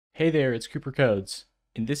Hey there, it's Cooper Codes.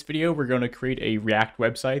 In this video, we're going to create a React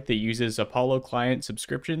website that uses Apollo client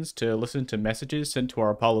subscriptions to listen to messages sent to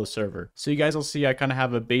our Apollo server. So you guys will see I kind of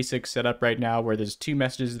have a basic setup right now where there's two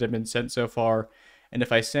messages that have been sent so far. And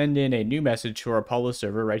if I send in a new message to our Apollo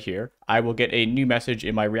server right here, I will get a new message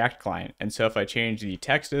in my React client. And so if I change the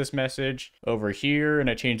text of this message over here and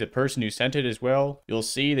I change the person who sent it as well, you'll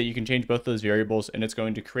see that you can change both those variables and it's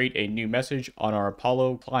going to create a new message on our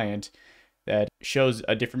Apollo client that shows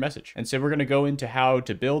a different message. And so we're going to go into how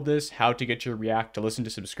to build this, how to get your React to listen to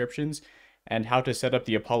subscriptions, and how to set up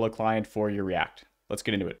the Apollo client for your React. Let's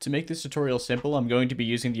get into it. To make this tutorial simple, I'm going to be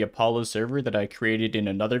using the Apollo server that I created in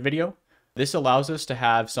another video. This allows us to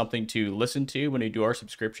have something to listen to when we do our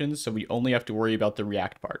subscriptions, so we only have to worry about the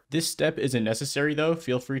React part. This step isn't necessary though.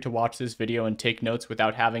 Feel free to watch this video and take notes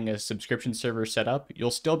without having a subscription server set up.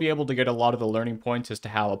 You'll still be able to get a lot of the learning points as to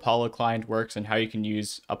how Apollo client works and how you can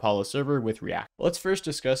use Apollo server with React. Let's first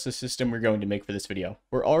discuss the system we're going to make for this video.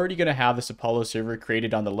 We're already going to have this Apollo server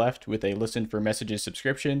created on the left with a listen for messages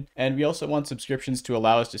subscription, and we also want subscriptions to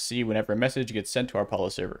allow us to see whenever a message gets sent to our Apollo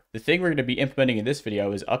server. The thing we're going to be implementing in this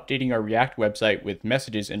video is updating our React website with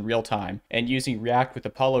messages in real time and using React with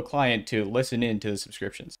Apollo client to listen in to the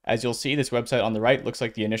subscriptions. As you'll see, this website on the right looks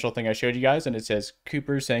like the initial thing I showed you guys, and it says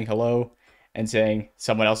Cooper saying hello and saying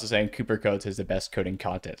someone else is saying Cooper Codes has the best coding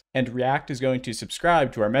content. And React is going to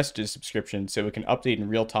subscribe to our messages subscription so it can update in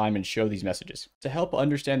real time and show these messages. To help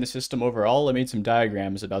understand the system overall, I made some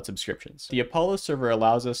diagrams about subscriptions. The Apollo server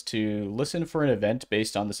allows us to listen for an event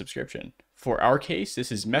based on the subscription. For our case,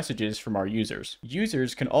 this is messages from our users.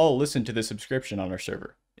 Users can all listen to the subscription on our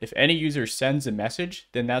server. If any user sends a message,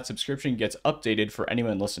 then that subscription gets updated for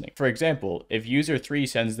anyone listening. For example, if user 3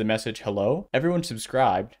 sends the message hello, everyone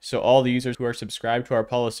subscribed, so all the users who are subscribed to our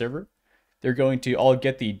Apollo server, they're going to all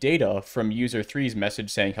get the data from user 3's message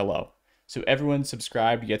saying hello. So everyone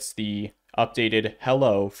subscribed gets the updated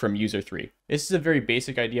hello from user 3. This is a very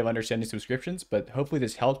basic idea of understanding subscriptions, but hopefully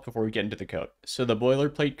this helps before we get into the code. So the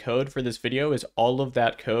boilerplate code for this video is all of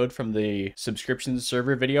that code from the subscription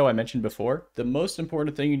server video I mentioned before. The most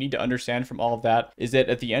important thing you need to understand from all of that is that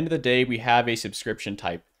at the end of the day, we have a subscription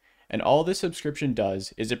type. And all this subscription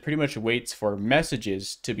does is it pretty much waits for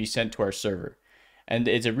messages to be sent to our server. And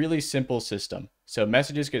it's a really simple system. So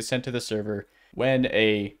messages get sent to the server. When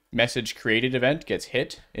a message created event gets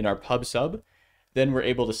hit in our pub sub, then we're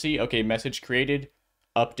able to see, okay, message created,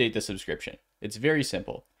 update the subscription. It's very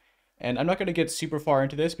simple. And I'm not going to get super far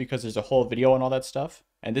into this because there's a whole video on all that stuff.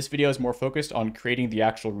 And this video is more focused on creating the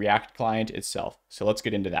actual React client itself. So let's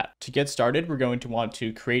get into that. To get started, we're going to want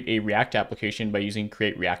to create a React application by using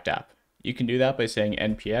create React app. You can do that by saying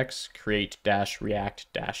npx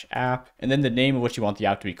create-react-app, and then the name of what you want the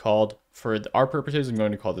app to be called. For our purposes, I'm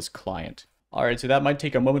going to call this client. All right, so that might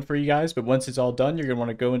take a moment for you guys, but once it's all done, you're going to want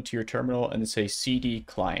to go into your terminal and say cd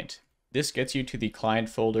client. This gets you to the client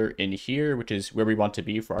folder in here, which is where we want to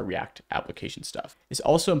be for our React application stuff. It's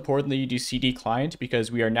also important that you do cd client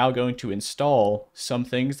because we are now going to install some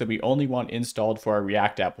things that we only want installed for our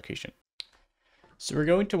React application. So we're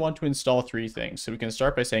going to want to install 3 things. So we can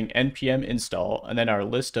start by saying npm install and then our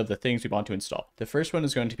list of the things we want to install. The first one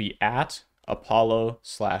is going to be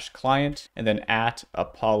 @apollo/client and then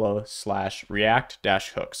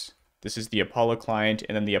 @apollo/react-hooks. This is the Apollo client,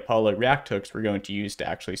 and then the Apollo React hooks we're going to use to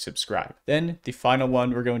actually subscribe. Then the final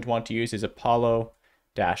one we're going to want to use is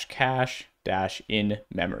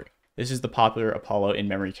Apollo-cache-in-memory. This is the popular Apollo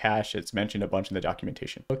in-memory cache. It's mentioned a bunch in the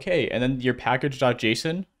documentation. Okay, and then your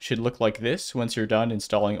package.json should look like this once you're done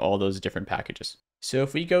installing all those different packages. So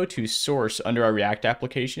if we go to source under our React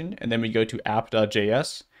application, and then we go to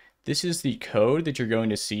app.js, this is the code that you're going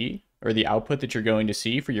to see, or the output that you're going to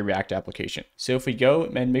see for your React application. So if we go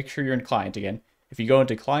and make sure you're in client again, if you go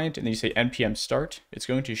into client and then you say npm start, it's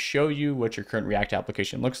going to show you what your current React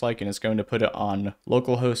application looks like, and it's going to put it on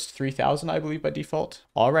localhost 3000, I believe, by default.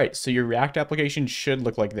 All right, so your React application should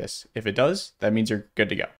look like this. If it does, that means you're good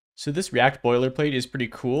to go. So this React boilerplate is pretty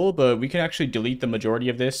cool, but we can actually delete the majority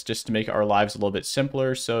of this just to make our lives a little bit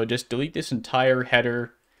simpler. So just delete this entire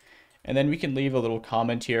header, and then we can leave a little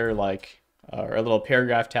comment here, like or a little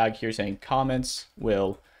paragraph tag here saying comments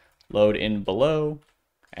will load in below.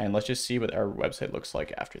 And let's just see what our website looks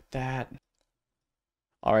like after that.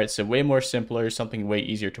 All right, so way more simpler, something way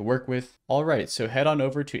easier to work with. All right, so head on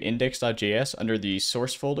over to index.js under the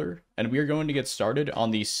source folder, and we are going to get started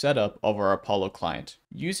on the setup of our Apollo client.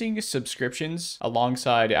 Using subscriptions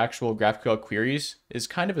alongside actual GraphQL queries is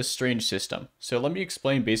kind of a strange system. So let me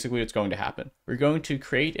explain basically what's going to happen. We're going to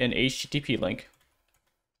create an HTTP link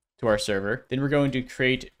to our server. Then we're going to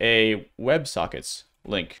create a Websockets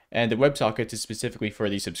link, and the Websockets is specifically for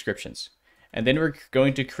these subscriptions. And then we're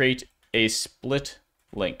going to create a split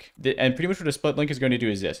link. And pretty much what a split link is going to do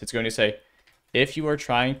is this. It's going to say, if you are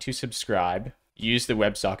trying to subscribe, use the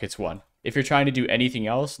WebSockets one. If you're trying to do anything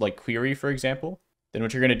else, like query, for example, then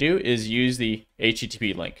what you're going to do is use the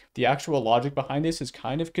HTTP link. The actual logic behind this is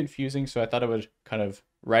kind of confusing, so I thought I would kind of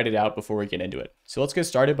write it out before we get into it. So let's get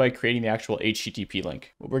started by creating the actual HTTP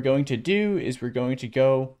link. What we're going to do is we're going to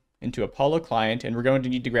go into Apollo client, and we're going to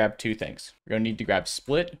need to grab two things. We're going to need to grab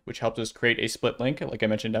split, which helps us create a split link, like I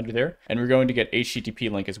mentioned under there, and we're going to get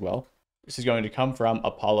HTTP link as well. This is going to come from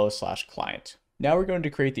Apollo/client. Now we're going to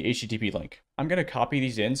create the HTTP link. I'm going to copy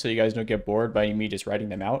these in so you guys don't get bored by me just writing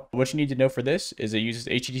them out. What you need to know for this is it uses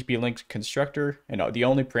HTTP link constructor, and the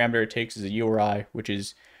only parameter it takes is a URI, which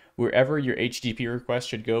is wherever your HTTP request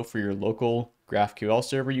should go for your local GraphQL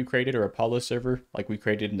server you created or Apollo server, like we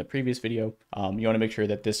created in the previous video. You want to make sure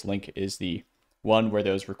that this link is the one where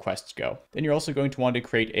those requests go. Then you're also going to want to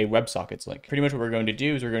create a WebSockets link. Pretty much what we're going to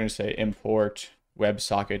do is we're going to say import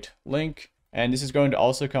WebSocket link, and this is going to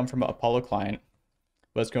also come from Apollo client,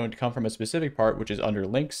 but it's going to come from a specific part, which is under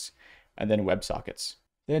links and then WebSockets.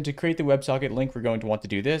 Then to create the WebSocket link, we're going to want to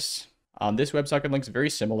do this. This WebSocket link is very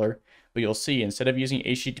similar, but you'll see instead of using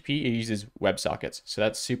HTTP, it uses WebSockets. So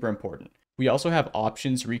that's super important. We also have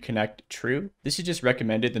options reconnect true. This is just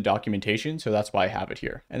recommended in the documentation, so that's why I have it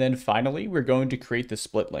here. And then finally, we're going to create the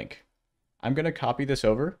split link. I'm going to copy this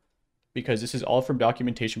over because this is all from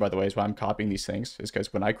documentation, by the way, is why I'm copying these things, is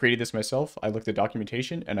because when I created this myself, I looked at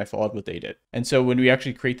documentation and I followed what they did. And so when we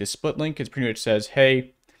actually create this split link, it pretty much says,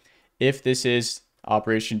 hey, if this is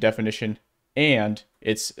operation definition and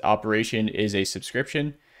its operation is a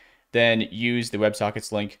subscription, then use the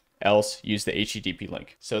WebSockets link, else use the HTTP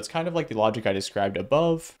link. So it's kind of like the logic I described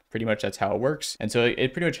above. Pretty much that's how it works. And so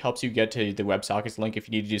it pretty much helps you get to the WebSockets link if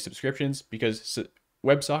you need to do subscriptions, because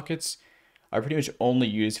WebSockets are pretty much only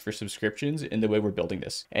used for subscriptions in the way we're building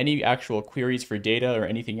this. Any actual queries for data or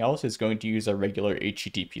anything else is going to use a regular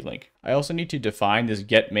HTTP link. I also need to define this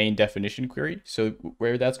get main definition query. So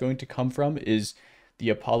where that's going to come from is the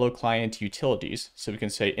Apollo client utilities. So we can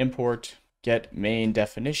say import get main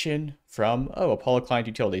definition from, Apollo client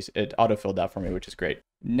utilities. It autofilled that for me, which is great.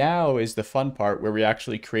 Now is the fun part where we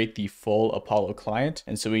actually create the full Apollo client.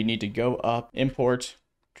 And so we need to go up, import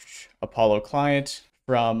Apollo client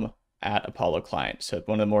from @Apollo client. So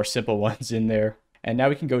one of the more simple ones in there. And now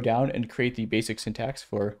we can go down and create the basic syntax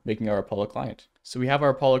for making our Apollo client. So we have our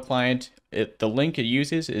Apollo client. The link it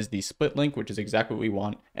uses is the split link, which is exactly what we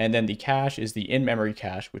want. And then the cache is the in-memory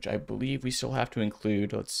cache, which I believe we still have to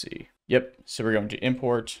include. Let's see. Yep. So we're going to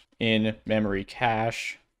import in-memory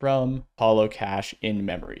cache from Apollo cache in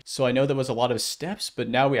memory. So I know there was a lot of steps, but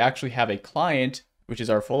now we actually have a client, which is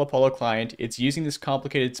our full Apollo client. It's using this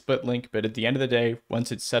complicated split link, but at the end of the day,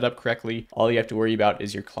 once it's set up correctly, all you have to worry about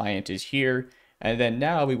is your client is here. And then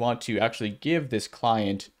now we want to actually give this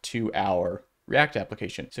client to our React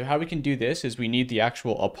application. So how we can do this is we need the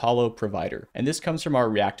actual Apollo provider. And this comes from our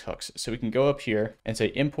React hooks. So we can go up here and say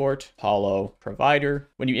import Apollo provider.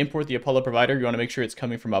 When you import the Apollo provider, you want to make sure it's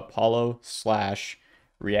coming from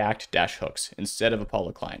Apollo/React-hooks instead of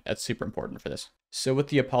Apollo client. That's super important for this. So what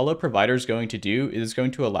the Apollo provider is going to do is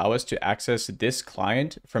going to allow us to access this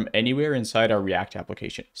client from anywhere inside our React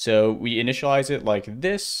application. So we initialize it like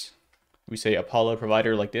this. We say Apollo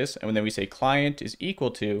provider like this, and then we say client is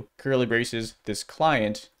equal to curly braces this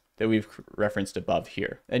client that we've referenced above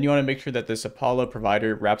here. And you want to make sure that this Apollo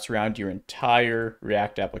provider wraps around your entire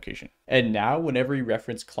React application. And now whenever you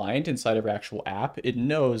reference client inside of our actual app, it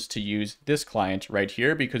knows to use this client right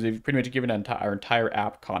here because we've pretty much given our entire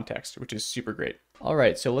app context, which is super great. All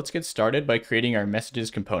right, so let's get started by creating our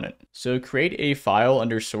messages component. So create a file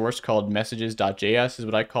under source called messages.js is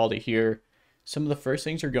what I called it here. Some of the first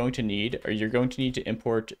things you're going to need are you're going to need to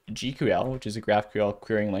import GQL, which is a GraphQL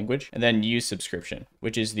querying language, and then use subscription,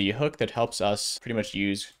 which is the hook that helps us pretty much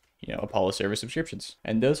use, Apollo server subscriptions.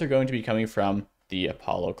 And those are going to be coming from the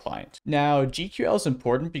Apollo client. Now, GQL is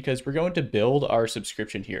important because we're going to build our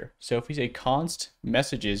subscription here. So if we say const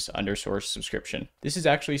messages underscore subscription, this is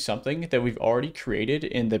actually something that we've already created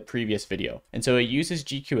in the previous video. And so it uses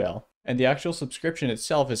GQL, and the actual subscription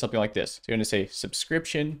itself is something like this. So you're going to say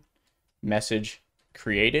subscription message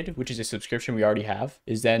created, which is a subscription we already have,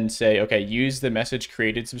 is then say, okay, use the message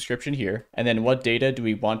created subscription here. And then what data do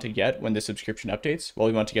we want to get when the subscription updates? Well,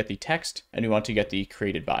 we want to get the text and we want to get the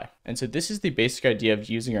created by. And so this is the basic idea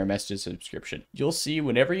of using our messages subscription. You'll see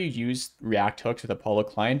whenever you use React hooks with Apollo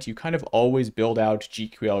client, you kind of always build out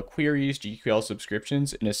GQL queries, GQL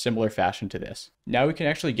subscriptions in a similar fashion to this. Now we can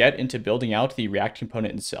actually get into building out the React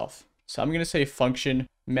component itself. So I'm going to say function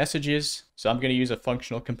messages. So I'm going to use a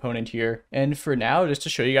functional component here. And for now, just to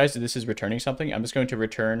show you guys that this is returning something, I'm just going to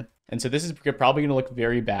return. And so this is probably going to look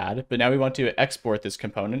very bad, but now we want to export this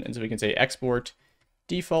component. And so we can say export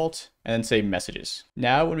default and then say messages.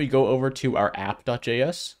 Now, when we go over to our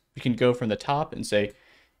app.js, we can go from the top and say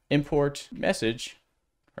import message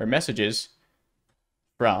or messages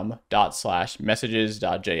from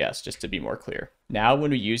 /messages.js, just to be more clear. Now,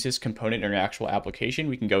 when we use this component in our actual application,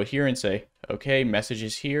 we can go here and say, okay,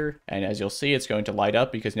 messages here. And as you'll see, it's going to light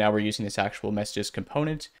up because now we're using this actual messages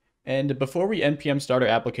component. And before we npm start our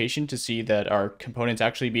application to see that our component's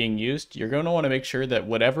actually being used, you're going to want to make sure that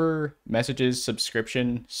whatever messages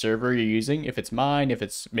subscription server you're using, if it's mine, if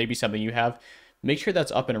it's maybe something you have, make sure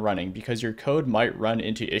that's up and running because your code might run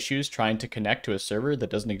into issues trying to connect to a server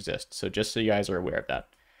that doesn't exist. So just so you guys are aware of that.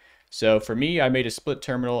 So for me, I made a split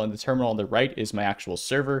terminal, and the terminal on the right is my actual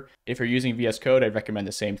server. If you're using VS Code, I'd recommend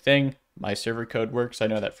the same thing. My server code works, I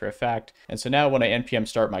know that for a fact. And so now when I npm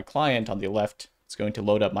start my client on the left, it's going to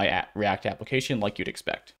load up my React application like you'd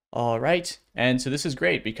expect. All right, and so this is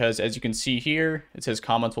great because as you can see here, it says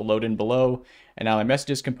comments will load in below, and now my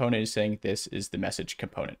messages component is saying this is the message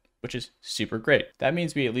component, which is super great. That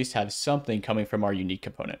means we at least have something coming from our unique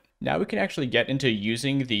component. Now we can actually get into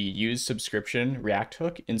using the use subscription React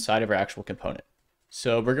hook inside of our actual component.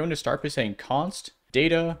 So we're going to start by saying const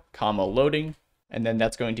data, comma loading, and then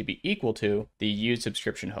that's going to be equal to the use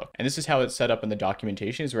subscription hook. And this is how it's set up in the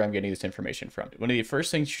documentation, is where I'm getting this information from. One of the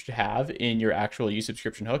first things you should have in your actual use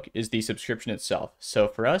subscription hook is the subscription itself. So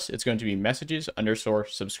for us, it's going to be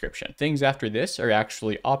messages_subscription. Things after this are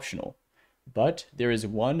actually optional, but there is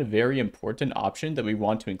one very important option that we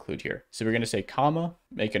want to include here. So we're going to say comma,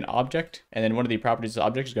 make an object, and then one of the properties of the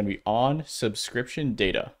object is going to be on subscription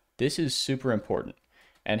data. This is super important.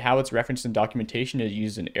 And how it's referenced in documentation is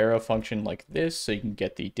use an arrow function like this so you can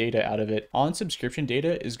get the data out of it. On subscription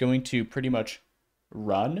data is going to pretty much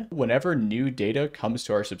run whenever new data comes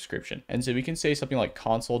to our subscription. And so we can say something like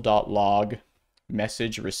console.log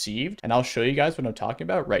message received, and I'll show you guys what I'm talking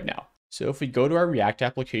about right now. So if we go to our React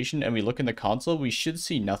application and we look in the console, we should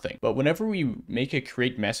see nothing. But whenever we make a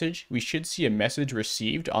create message, we should see a message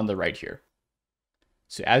received on the right here.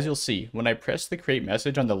 So as you'll see, when I press the create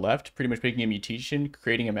message on the left, pretty much making a mutation,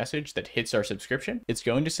 creating a message that hits our subscription, it's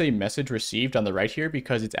going to say message received on the right here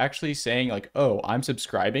because it's actually saying like, oh, I'm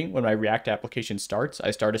subscribing. When my React application starts,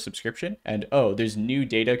 I start a subscription, and oh, there's new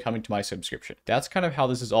data coming to my subscription. That's kind of how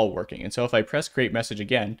this is all working. And so if I press create message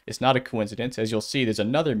again, it's not a coincidence. As you'll see, there's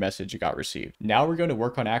another message that got received. Now we're going to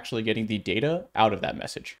work on actually getting the data out of that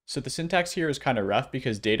message. So the syntax here is kind of rough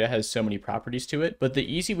because data has so many properties to it, but the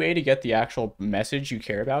easy way to get the actual message you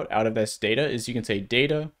care about out of this data is you can say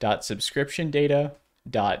data.subscription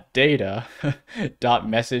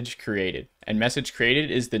data.message created. And message created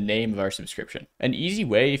is the name of our subscription. An easy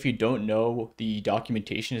way, if you don't know the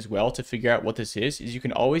documentation as well, to figure out what this is you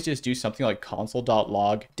can always just do something like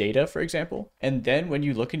console.log data, for example. And then when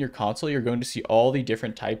you look in your console, you're going to see all the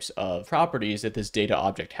different types of properties that this data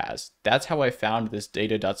object has. That's how I found this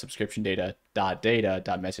data.subscription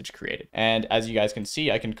data.message created. And as you guys can see,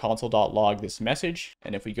 I can console.log this message.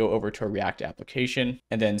 And if we go over to a React application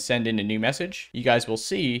and then send in a new message, you guys will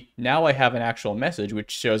see now I have an actual message which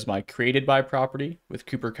shows my created by property with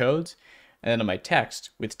Cooper codes, and then on my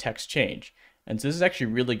text with text change. And so this is actually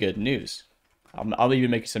really good news. I'll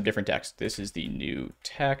even make some different text. This is the new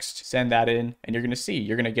text. Send that in, and you're going to see,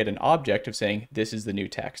 you're going to get an object of saying this is the new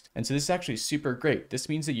text. And so this is actually super great. This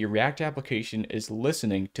means that your React application is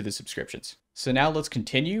listening to the subscriptions. So now let's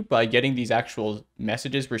continue by getting these actual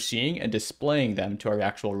messages we're seeing and displaying them to our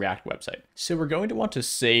actual React website. So we're going to want to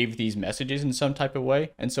save these messages in some type of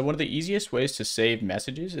way. And so one of the easiest ways to save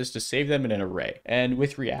messages is to save them in an array. And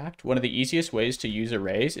with React, one of the easiest ways to use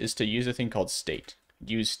arrays is to use a thing called state.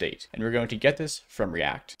 Use state, and we're going to get this from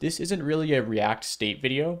React. This isn't really a React state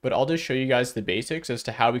video, but I'll just show you guys the basics as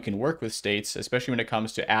to how we can work with states, especially when it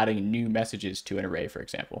comes to adding new messages to an array, for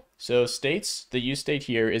example. So states, the use state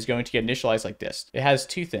here is going to get initialized like this. It has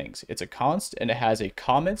two things. It's a const, and it has a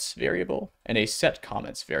comments variable and a set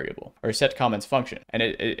comments variable, or set comments function. And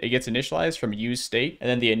it gets initialized from use state, and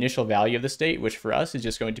then the initial value of the state, which for us is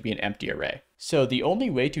just going to be an empty array. So the only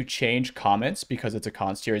way to change comments, because it's a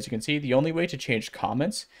const here, as you can see, the only way to change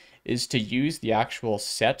comments is to use the actual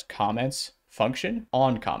set comments function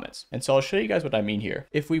on comments. And so I'll show you guys what I mean here.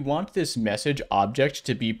 If we want this message object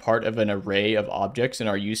to be part of an array of objects in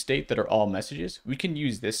our use state that are all messages, we can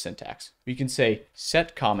use this syntax. We can say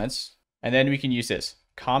set comments, and then we can use this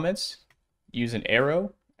comments, use an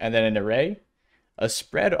arrow, and then an array, a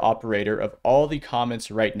spread operator of all the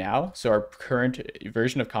comments right now, so our current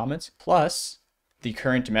version of comments, plus the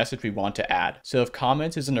current message we want to add. So if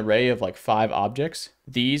comments is an array of like 5 objects,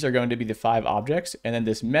 these are going to be the 5 objects, and then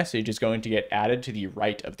this message is going to get added to the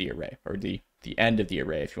right of the array, or the end of the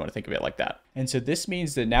array, if you want to think of it like that. And so this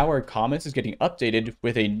means that now our comments is getting updated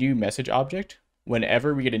with a new message object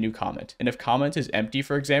whenever we get a new comment. And if comments is empty,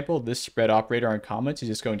 for example, this spread operator on comments is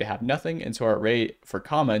just going to have nothing. And so our array for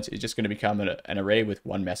comments is just going to become an array with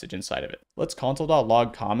one message inside of it. Let's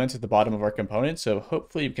console.log comments at the bottom of our component. So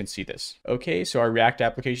hopefully you can see this. Okay, so our React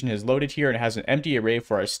application has loaded here and it has an empty array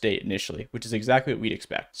for our state initially, which is exactly what we'd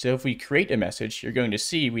expect. So if we create a message, you're going to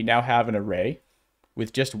see we now have an array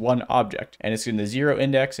with just one object, and it's in the 0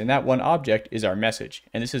 index, and that one object is our message.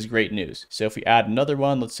 And this is great news. So if we add another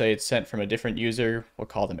one, let's say it's sent from a different user, we'll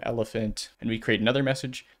call them elephant, and we create another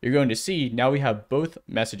message, you're going to see now we have both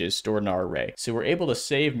messages stored in our array. So we're able to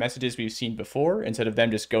save messages we've seen before instead of them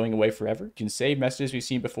just going away forever. You can save messages we've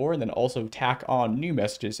seen before and then also tack on new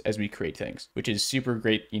messages as we create things, which is super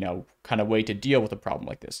great, kind of way to deal with a problem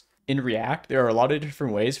like this. In React, there are a lot of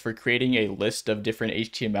different ways for creating a list of different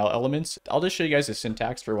HTML elements. I'll just show you guys the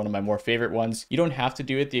syntax for one of my more favorite ones. You don't have to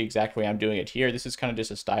do it the exact way I'm doing it here. This is kind of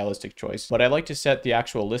just a stylistic choice. But I like to set the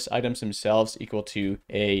actual list items themselves equal to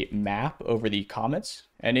a map over the comments.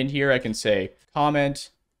 And in here, I can say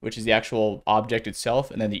comment, which is the actual object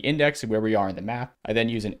itself, and then the index of where we are in the map. I then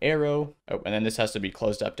use an arrow. Oh, and then this has to be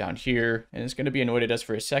closed up down here. And it's going to be annoyed at us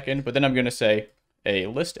for a second, but then I'm going to say a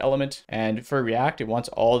list element, and for React it wants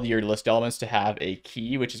all your list elements to have a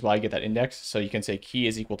key, which is why I get that index. So you can say key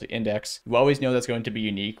is equal to index. You always know that's going to be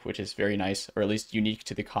unique, which is very nice, or at least unique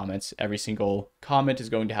to the comments. Every single comment is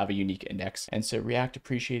going to have a unique index, and so React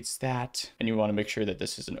appreciates that. And you want to make sure that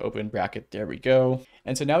this is an open bracket. There we go.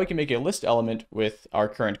 And so now we can make a list element with our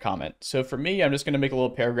current comment. So for me, I'm just going to make a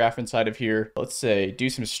little paragraph inside of here. Let's say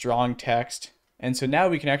do some strong text, and so now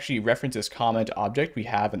we can actually reference this comment object we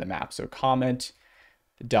have in the map. So comment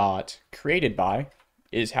dot created by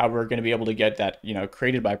is how we're going to be able to get that,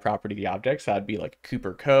 created by property of the object. So that'd be like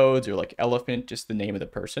Cooper codes or like elephant, just the name of the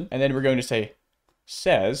person. And then we're going to say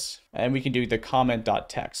says, and we can do the comment dot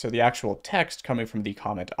text. So the actual text coming from the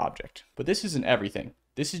comment object. But this isn't everything.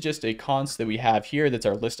 This is just a const that we have here that's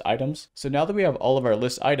our list items. So now that we have all of our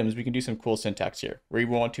list items, we can do some cool syntax here where we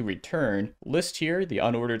want to return list here, the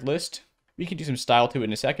unordered list. We can do some style to it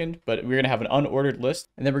in a second, but we're going to have an unordered list,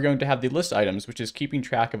 and then we're going to have the list items, which is keeping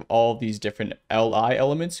track of all of these different li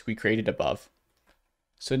elements we created above.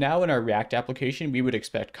 So now in our React application, we would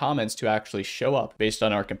expect comments to actually show up based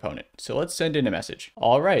on our component. So let's send in a message.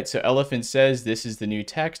 All right, so elephant says this is the new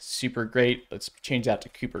text, super great. Let's change that to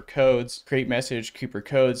Cooper codes. Create message, Cooper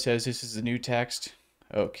code says this is the new text.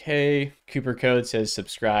 Okay, Cooper code says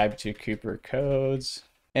subscribe to Cooper codes.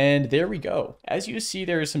 And there we go. As you see,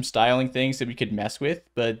 there are some styling things that we could mess with,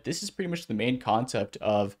 but this is pretty much the main concept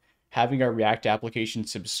of having our React application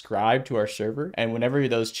subscribe to our server. And whenever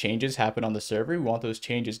those changes happen on the server, we want those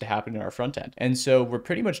changes to happen in our front end. And so we're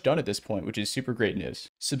pretty much done at this point, which is super great news.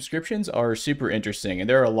 Subscriptions are super interesting, and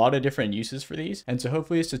there are a lot of different uses for these. And so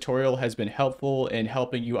hopefully this tutorial has been helpful in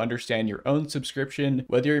helping you understand your own subscription,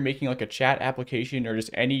 whether you're making like a chat application or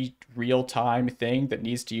just any real-time thing that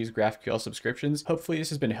needs to use GraphQL subscriptions. Hopefully this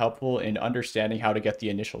has been helpful in understanding how to get the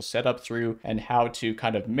initial setup through and how to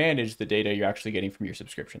kind of manage the data you're actually getting from your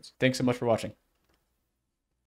subscriptions. Thanks so much for watching.